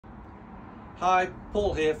Hi,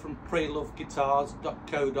 Paul here from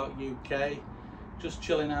preloveguitars.co.uk. Just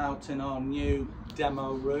chilling out in our new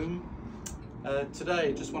demo room. Today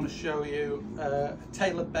I just want to show you a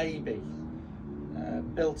Taylor Baby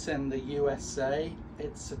built in the USA.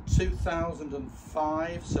 It's a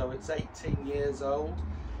 2005, so it's 18 years old.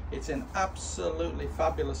 It's in absolutely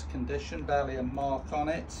fabulous condition, barely a mark on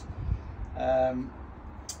it.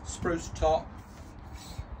 Spruce top,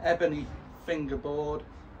 ebony fingerboard.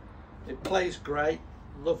 It plays great,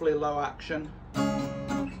 lovely low action.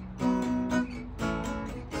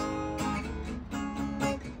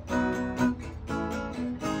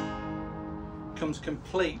 Comes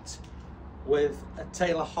complete with a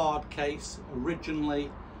Taylor hard case. Originally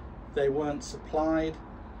they weren't supplied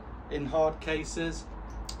in hard cases,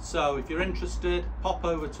 so if you're interested, pop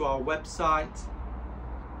over to our website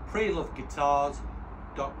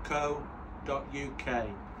preloveguitars.co.uk.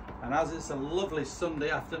 and as it's a lovely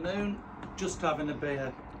Sunday afternoon, just having a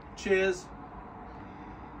beer. Cheers.